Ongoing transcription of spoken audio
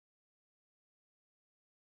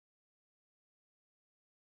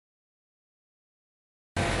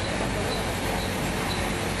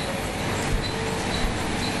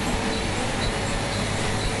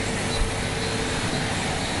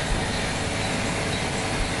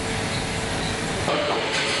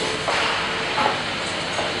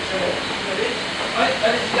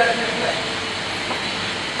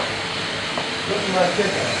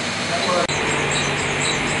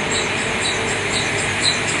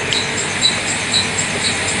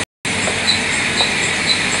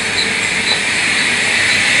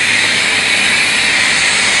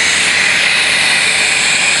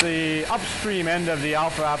The upstream end of the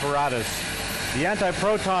alpha apparatus, the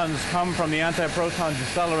antiprotons come from the antiproton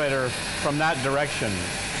decelerator from that direction.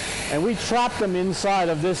 And we trap them inside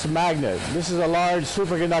of this magnet. This is a large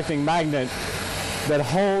superconducting magnet that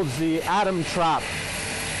holds the atom trap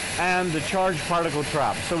and the charged particle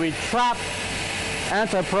trap. So we trap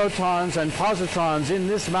antiprotons and positrons in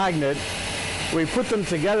this magnet. We put them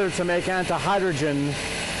together to make antihydrogen,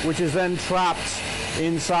 which is then trapped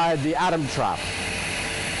inside the atom trap.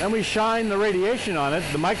 Then we shine the radiation on it,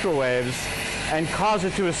 the microwaves, and cause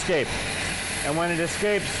it to escape. And when it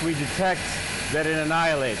escapes, we detect that it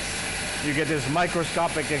annihilates. You get this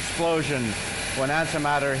microscopic explosion when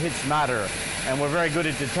antimatter hits matter, and we're very good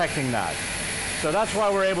at detecting that. So that's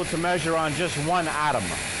why we're able to measure on just one atom.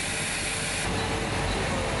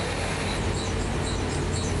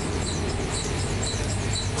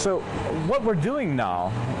 So what we're doing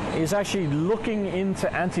now is actually looking into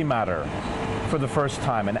antimatter for the first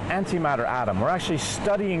time, an antimatter atom. We're actually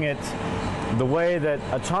studying it the way that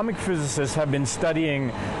atomic physicists have been studying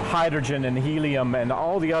hydrogen and helium and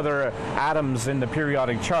all the other atoms in the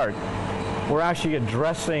periodic chart. We're actually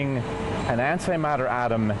addressing an antimatter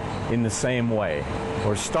atom in the same way.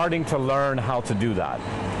 We're starting to learn how to do that.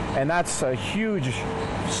 And that's a huge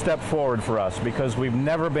step forward for us because we've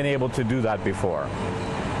never been able to do that before.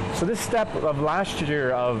 So this step of last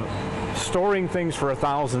year of storing things for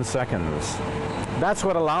 1,000 seconds, that's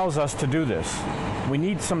what allows us to do this. We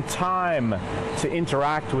need some time to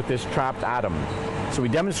interact with this trapped atom. So we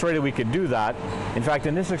demonstrated we could do that. In fact,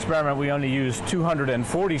 in this experiment, we only used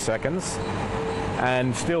 240 seconds,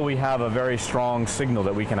 and still we have a very strong signal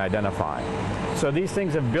that we can identify. So these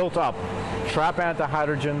things have built up. Trap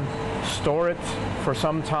antihydrogen, store it for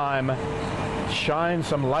some time, shine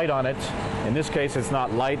some light on it. In this case, it's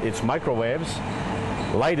not light, it's microwaves.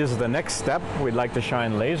 Light is the next step. We'd like to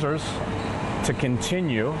shine lasers to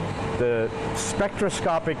continue the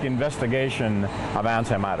spectroscopic investigation of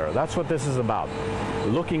antimatter. That's what this is about,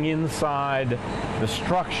 looking inside the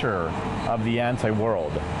structure of the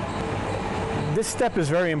anti-world. This step is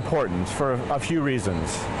very important for a few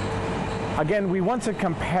reasons. Again, we want to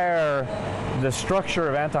compare the structure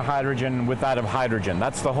of antihydrogen with that of hydrogen.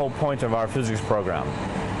 That's the whole point of our physics program.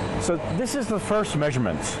 So this is the first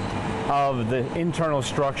measurement of the internal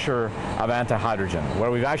structure of antihydrogen,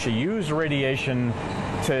 where we've actually used radiation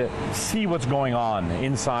to see what's going on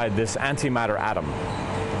inside this antimatter atom.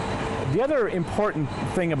 The other important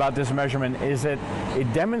thing about this measurement is that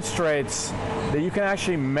it demonstrates that you can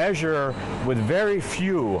actually measure with very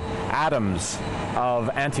few atoms of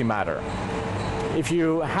antimatter. If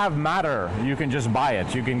you have matter, you can just buy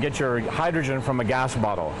it. You can get your hydrogen from a gas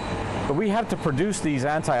bottle. But we have to produce these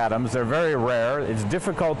antiatoms. They're very rare. It's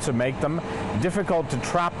difficult to make them, difficult to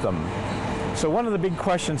trap them. So one of the big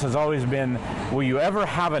questions has always been, will you ever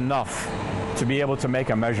have enough to be able to make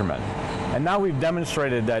a measurement? And now we've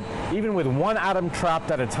demonstrated that even with one atom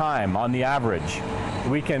trapped at a time, on the average,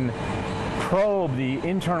 we can probe the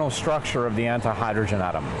internal structure of the antihydrogen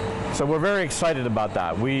atom. So we're very excited about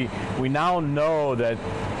that. We now know that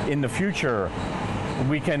in the future,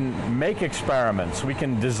 we can make experiments, we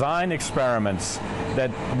can design experiments that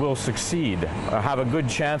will succeed, or have a good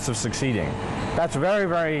chance of succeeding. That's a very,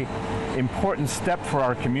 very important step for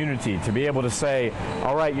our community, to be able to say,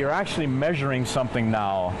 all right, you're actually measuring something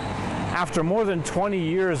now after more than 20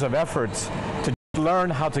 years of efforts to learn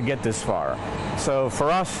how to get this far. So for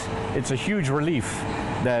us, it's a huge relief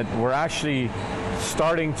that we're actually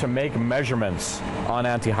starting to make measurements on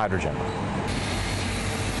antihydrogen.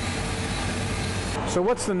 So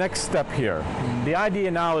what's the next step here? The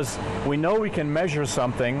idea now is we know we can measure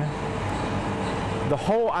something. The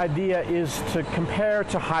whole idea is to compare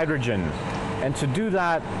to hydrogen. And to do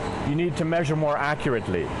that, you need to measure more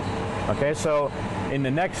accurately. Okay, so in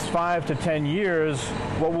the next 5 to 10 years,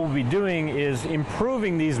 what we'll be doing is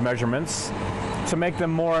improving these measurements to make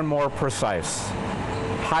them more and more precise.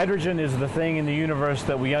 Hydrogen is the thing in the universe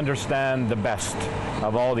that we understand the best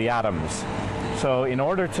of all the atoms. So in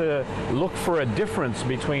order to look for a difference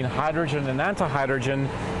between hydrogen and antihydrogen,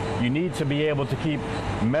 you need to be able to keep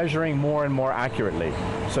measuring more and more accurately.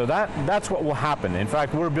 So that's what will happen. In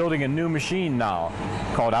fact, we're building a new machine now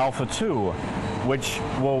called Alpha2, which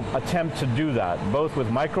will attempt to do that, both with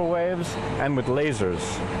microwaves and with lasers.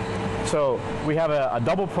 So we have a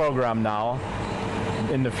double program now.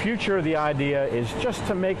 In the future, the idea is just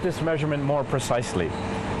to make this measurement more precisely.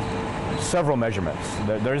 Several measurements.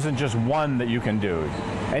 There isn't just one that you can do.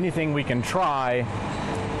 Anything we can try,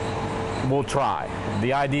 we'll try.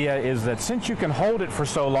 The idea is that since you can hold it for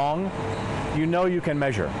so long, you know you can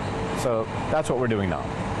measure. So that's what we're doing now.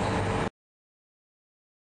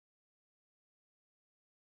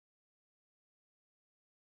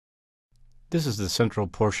 This is the central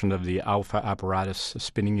portion of the alpha apparatus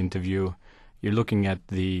spinning into view. You're looking at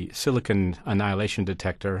the silicon annihilation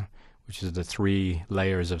detector, which is the 3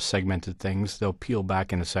 layers of segmented things. They'll peel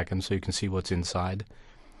back in a second so you can see what's inside.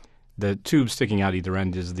 The tube sticking out either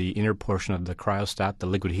end is the inner portion of the cryostat, the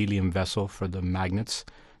liquid helium vessel for the magnets.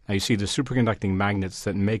 Now you see the superconducting magnets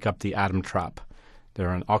that make up the atom trap. There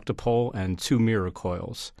are an octopole and 2 mirror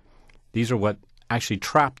coils. These are what actually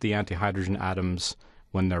trap the antihydrogen atoms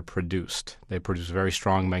when they're produced. They produce very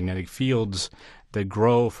strong magnetic fields that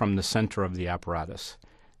grow from the center of the apparatus.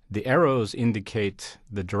 The arrows indicate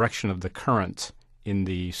the direction of the current in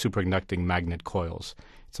the superconducting magnet coils.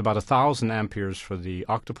 It's about 1,000 amperes for the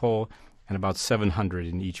octopole and about 700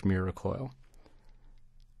 in each mirror coil.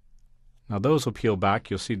 Now those will peel back.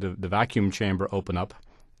 You'll see the vacuum chamber open up.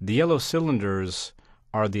 The yellow cylinders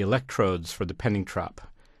are the electrodes for the pending trap.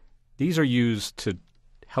 These are used to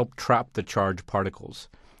help trap the charged particles.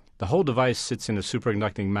 The whole device sits in a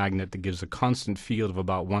superconducting magnet that gives a constant field of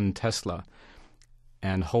about 1 Tesla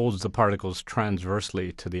and holds the particles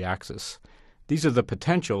transversely to the axis. These are the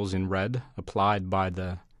potentials in red applied by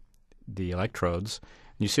the electrodes.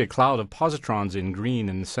 You see a cloud of positrons in green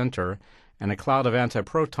in the center and a cloud of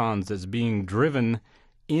antiprotons that's being driven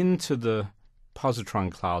into the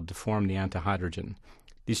positron cloud to form the antihydrogen.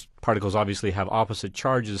 These particles obviously have opposite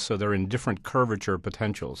charges, so they're in different curvature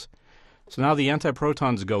potentials. So now the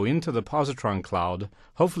antiprotons go into the positron cloud,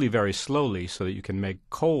 hopefully very slowly so that you can make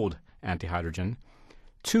cold antihydrogen.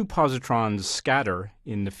 2 positrons scatter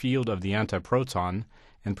in the field of the antiproton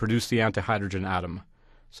and produce the antihydrogen atom.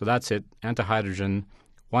 So that's it, antihydrogen,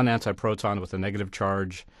 1 antiproton with a negative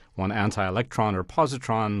charge, 1 antielectron or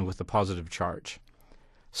positron with a positive charge.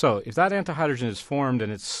 So if that antihydrogen is formed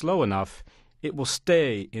and it's slow enough, it will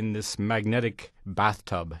stay in this magnetic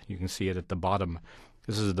bathtub. You can see it at the bottom.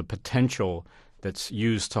 This is the potential that's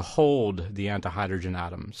used to hold the antihydrogen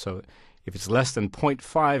atom. So if it's less than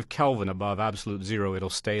 0.5 Kelvin above absolute zero, it'll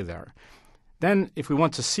stay there. Then if we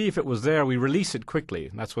want to see if it was there, we release it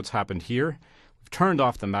quickly. That's what's happened here. We've turned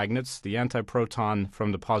off the magnets. The antiproton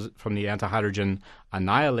from the antihydrogen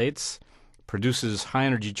annihilates, produces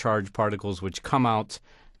high-energy charged particles which come out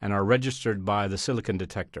and are registered by the silicon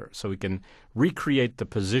detector. So we can recreate the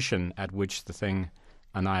position at which the thing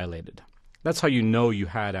annihilated. That's how you know you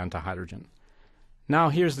had antihydrogen. Now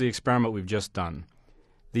here's the experiment we've just done.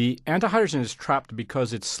 The antihydrogen is trapped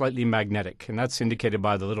because it's slightly magnetic, and that's indicated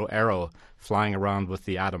by the little arrow flying around with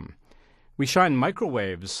the atom. We shine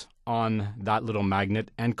microwaves on that little magnet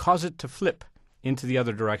and cause it to flip into the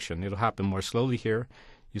other direction. It'll happen more slowly here.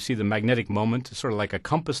 You see the magnetic moment, sort of like a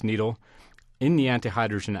compass needle in the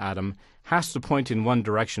antihydrogen atom, has to point in one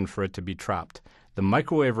direction for it to be trapped. The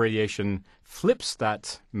microwave radiation flips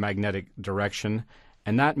that magnetic direction,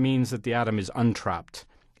 and that means that the atom is untrapped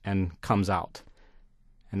and comes out.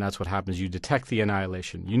 And that's what happens. You detect the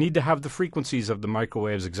annihilation. You need to have the frequencies of the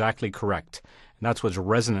microwaves exactly correct. And that's what's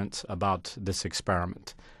resonant about this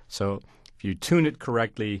experiment. So if you tune it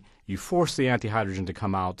correctly, you force the antihydrogen to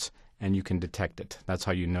come out, and you can detect it. That's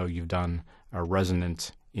how you know you've done a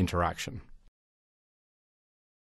resonant interaction.